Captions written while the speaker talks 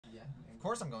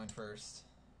course I'm going first.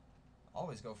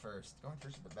 Always go first. Going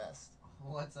first is the best.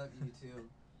 What's up, YouTube?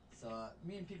 So,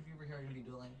 me and Peter Fever here are going to be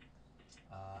dueling.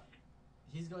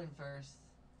 He's going first.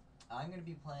 I'm going to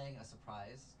be playing a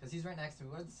surprise, because he's right next to me.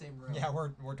 We're in the same room. Yeah,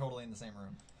 we're totally in the same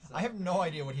room. So, I have no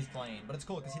idea what he's playing, but it's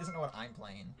cool, because he doesn't know what I'm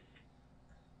playing.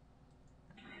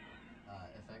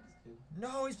 FX, cool.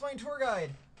 No, he's playing Tour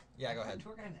Guide! Yeah, go ahead.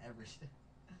 Tour Guide and everything.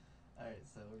 Alright,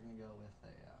 so we're going to go with a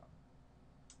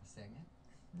Sangan.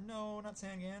 No, not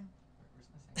Sangan. Where's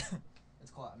my Sangan?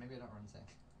 It's cool. Maybe I don't run Sang.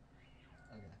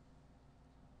 Okay.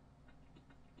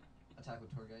 Attack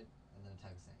with Tour Guide, and then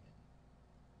attack with Sangan.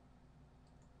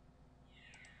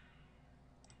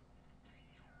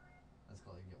 That's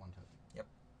cool. You get one token. Yep.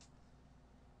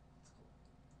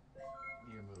 That's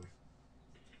cool. Your move.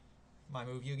 My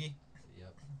move, Yugi?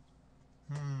 Yep.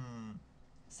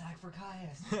 Sack for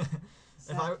Caius.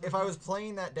 If I was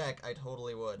playing that deck, I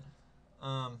totally would.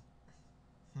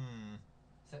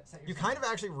 Set You kind of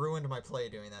actually ruined my play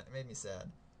doing that. It made me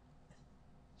sad.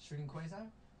 Shooting Quasar?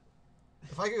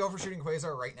 If I could go for shooting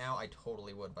Quasar right now, I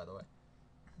totally would, by the way.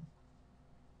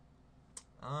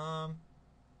 I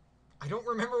don't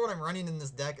remember what I'm running in this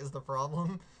deck is the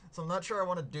problem. So I'm not sure I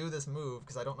want to do this move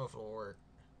because I don't know if it'll work.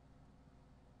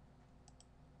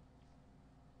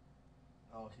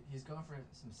 Oh, he's going for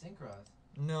some synchros.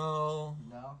 No.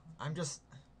 No? I'm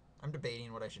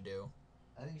debating what I should do.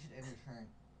 I think you should end your turn.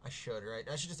 I should, right?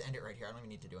 I should just end it right here. I don't even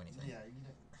need to do anything. Yeah, you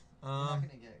don't, you're not going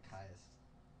to get Caius.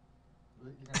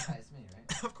 You're going to Caius me,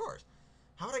 right? Of course.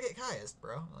 How would I get Caius,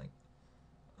 bro? Like,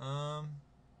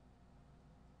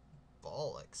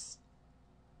 bollocks.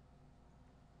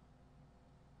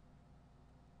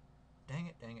 Dang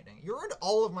it, dang it, dang it. You ruined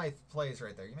all of my plays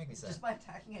right there. You make me sad. Just by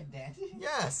attacking a Dante?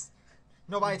 Yes!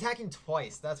 No, by attacking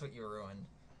twice. That's what you ruined.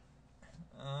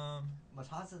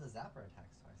 Matata the Zapper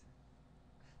attacks twice.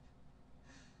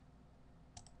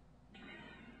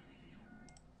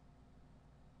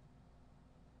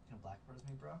 Can Black Bros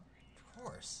me, bro? Of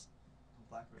course. Can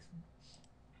Black Bros me?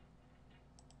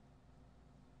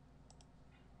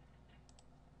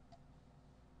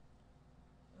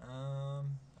 I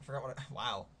forgot what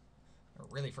wow. I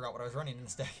really forgot what I was running in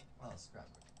this deck. Oh, scrap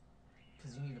it.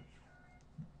 Because you need a...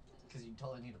 Because you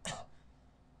totally need a pop.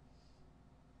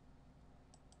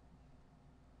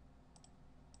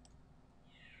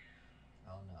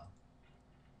 Oh, no.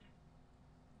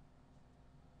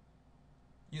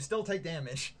 You still take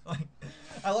damage. Like,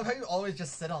 I love how you always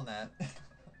just sit on that.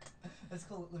 That's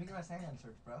cool. Let me get my Sangan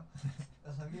search, bro.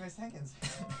 Let me get my Sangan search.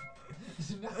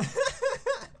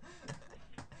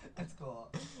 That's cool.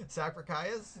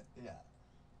 Sacrifice? Yeah.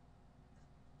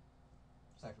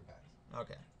 Sacrifice.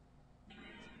 Okay.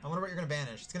 I wonder what you're going to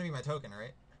banish. It's going to be my token,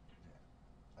 right?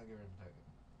 Yeah. I'll get rid of the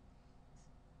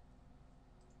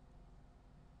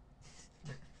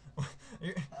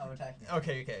token. I'm attacking.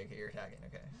 Okay, you're attacking,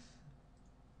 okay.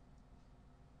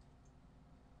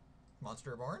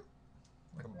 Monster Reborn?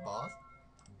 Like a boss?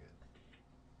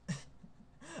 I'm good.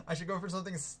 I should go for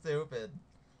something stupid.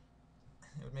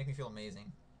 It would make me feel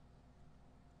amazing.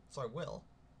 So I will.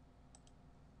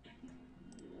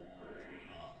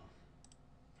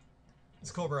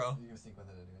 It's cool, bro. You're gonna sync with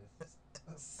it anyways.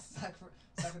 Sack for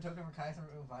token for Kai's and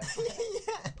remove mine.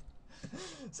 Yeah!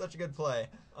 Such a good play.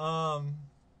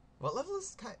 What level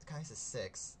is Kai's is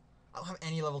 6. I don't have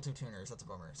any level 2 tuners. That's a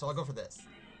bummer. So I'll go for this.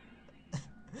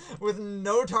 With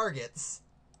no targets.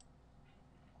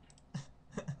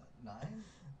 9?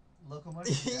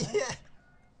 Locomotive? Yeah.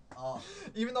 Oh.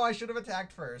 Even though I should have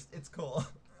attacked first, it's cool.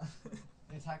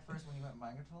 You attacked first when you went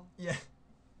mind control? Yeah.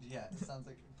 Yeah, it sounds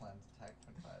like your plan to attack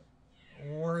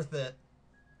 25. Worth it.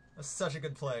 That's such a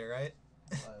good play, right?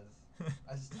 It was.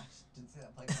 I just didn't see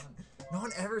that play coming. No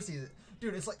one ever sees it.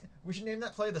 Dude, it's like, we should name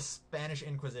that play the Spanish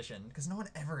Inquisition, because no one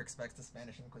ever expects the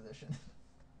Spanish Inquisition.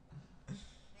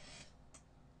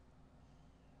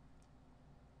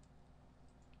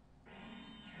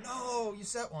 No, you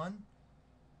set one.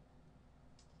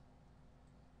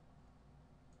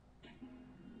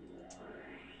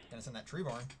 Gonna send that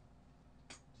Treeborn.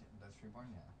 That's Reborn,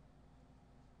 yeah.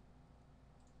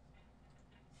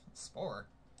 Spore.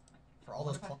 For all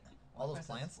those plants.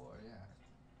 Spore, yeah.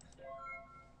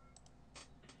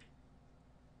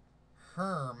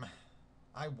 Herm.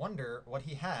 I wonder what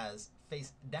he has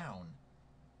face down.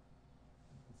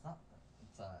 It's not.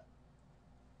 It's a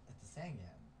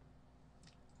Sangan.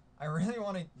 I really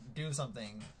want to do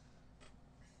something.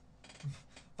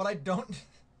 But I don't...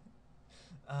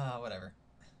 whatever.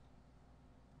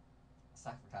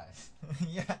 Sacrifice.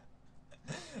 Yeah.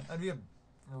 That'd be a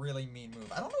really mean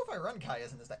move. I don't know if I run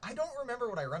Caius in this deck. I don't remember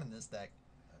what I run in this deck.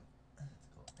 That's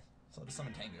cool. So I'll just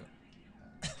summon Tengu.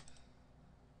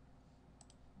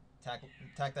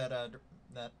 Attack that,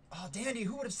 that... Oh, Dandy,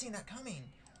 who would have seen that coming?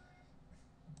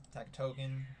 Attack a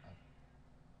token.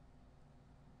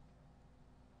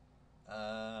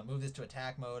 Move this to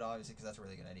attack mode, obviously, because that's a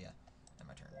really good idea. And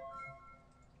my turn.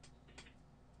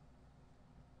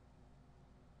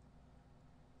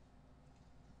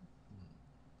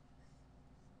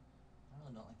 I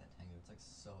really don't like that Tengu. It's like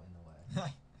so in the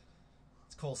way.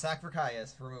 It's cool. Sack for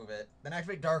Caius, remove it. Then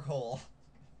activate Dark Hole.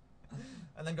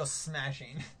 And then go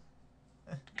smashing.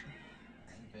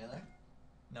 Baylor?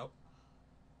 Nope.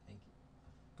 Thank you.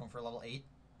 Going for a level 8.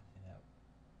 Yep.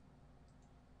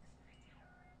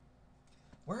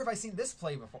 Where have I seen this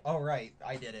play before? Oh, right.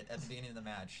 I did it at the beginning of the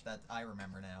match. That I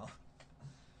remember now.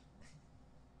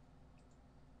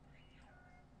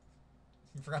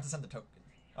 You forgot to send the token.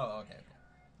 Oh, okay.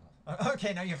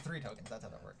 Okay, now you have 3 tokens. That's how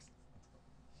that works.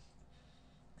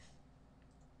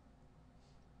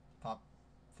 Pop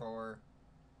for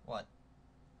what?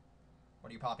 What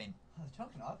are you popping? Oh, the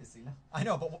token, obviously, no. I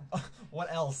know, but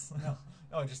what else? No.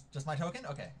 Oh, just my token?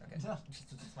 Okay. No.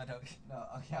 Just my token. No,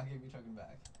 okay, I'll give you token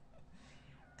back.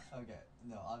 Okay,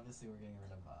 no, obviously we're getting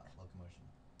rid of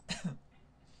locomotion.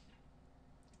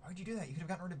 Why'd you do that? You could have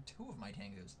gotten rid of 2 of my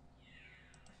Tengus.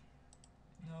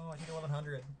 No, I take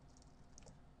 1100.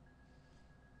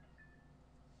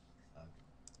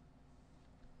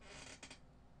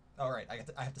 Oh, right.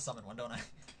 I have to summon one, don't I?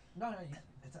 No,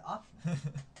 it's an optional.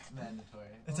 Mandatory.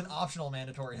 It's an optional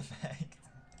mandatory effect.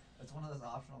 It's one of those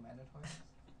optional mandatories.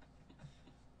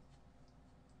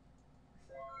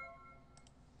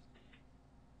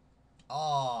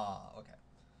 Ah, okay.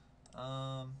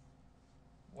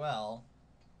 Well,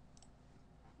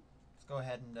 let's go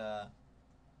ahead and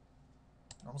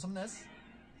normal summon this.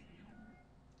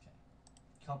 Okay.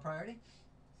 Call priority?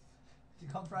 Do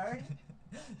you call priority?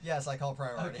 Yes, I call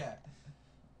priority. Okay.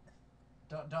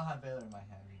 Don't have Baylor in my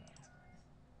hand. You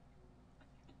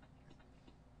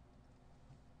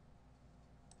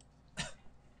know.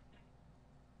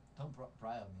 Don't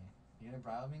brio me. You gonna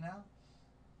brio me now?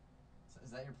 So,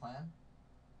 is that your plan?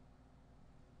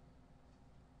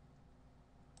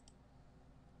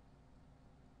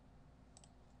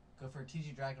 Go for a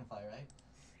TG Dragonfly, right?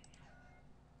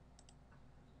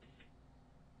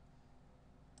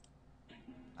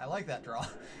 I like that draw.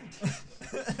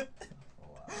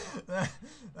 Wow.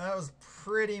 that was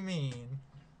pretty mean.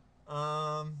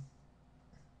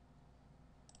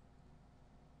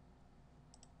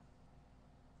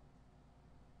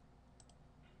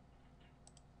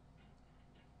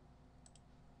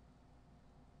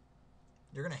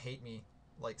 You're gonna hate me,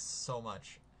 like, so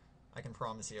much. I can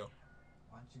promise you.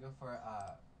 Why don't you go for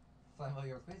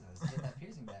Flamboyant Quizzes? Get that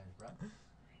piercing damage, bro.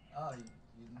 Oh, you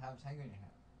didn't have Tengu in your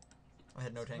hand. I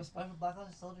had no tank. Was Black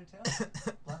Lotus Soldier too?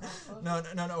 Black Lotus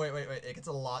Soldier? No, wait. It gets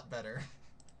a lot better.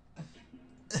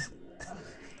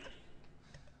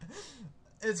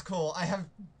 It's cool. I have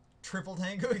triple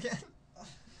Tengu again.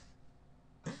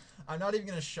 I'm not even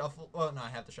gonna shuffle. Well, no, I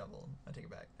have to shuffle. I take it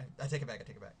back. I take it back.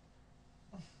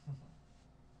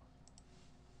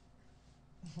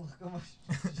 Look how much.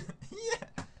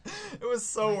 Yeah, it was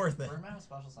so worth it. Birdman was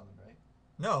special summoned, right?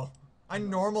 No, I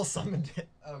normal summoned it.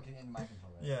 Oh, okay, in my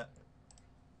control, right? Yeah.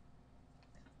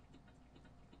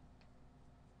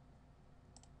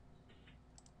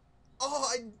 Oh,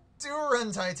 I do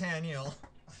run Titanial.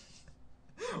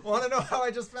 Want to know how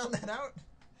I just found that out?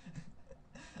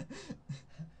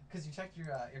 Because you checked your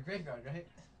graveyard, right?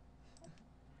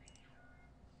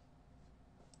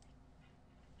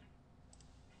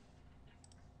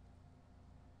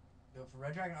 Go for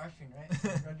Red Dragon Archfiend, right?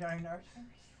 Red Dragon Archfiend?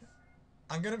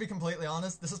 I'm gonna be completely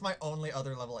honest, this is my only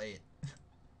other level 8.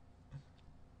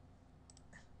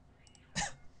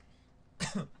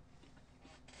 I'm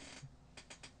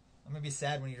gonna be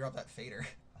sad when you drop that fader.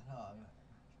 I know, I'm gonna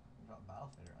drop Battle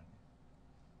Fader on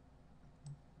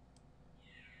you.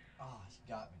 Oh, she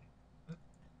got me.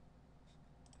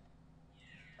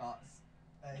 Oh,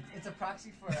 it's a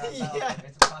proxy for Battle Yeah. Fader.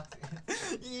 It's a proxy.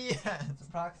 Yeah. It's a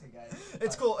proxy, guys.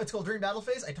 It's cool. During battle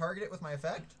phase, I target it with my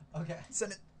effect. Okay.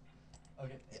 Send it.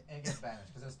 Okay, and it gets banished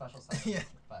because it was special summon. Yeah.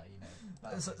 But, you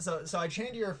know. So I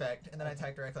change your effect, and then I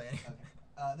attack directly at you.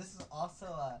 Okay. This is also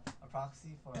a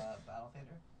proxy for Battle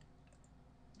Fader.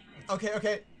 Okay.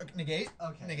 Negate.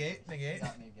 Okay. Negate.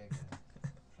 Got me again.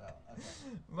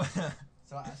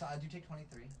 So, okay. So I do take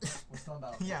 23. We're still in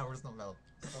Battle Fader. Yeah, we're still in battle.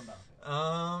 Still in Battle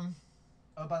Fader.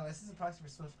 Oh, by the way, this is a proxy for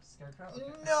Swift Scarecrow? Okay.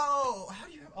 No! How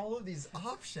do you have all of these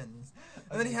options?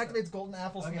 And then he activates golden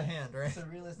apples from the hand, right? So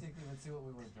realistically, let's see what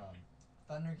we would have drawn.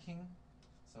 Thunder King.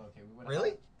 So, okay, we would have...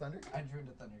 Really? Thunder? I drew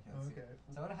into Thunder King. Okay.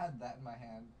 So I would have had that in my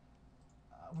hand.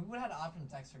 We would have had an option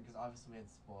to text her because obviously we had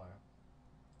Spore.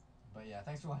 But But yeah,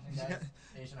 thanks for watching, guys.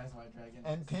 Asian Ice White Dragon.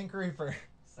 And Pink Reaper.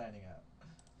 Signing out.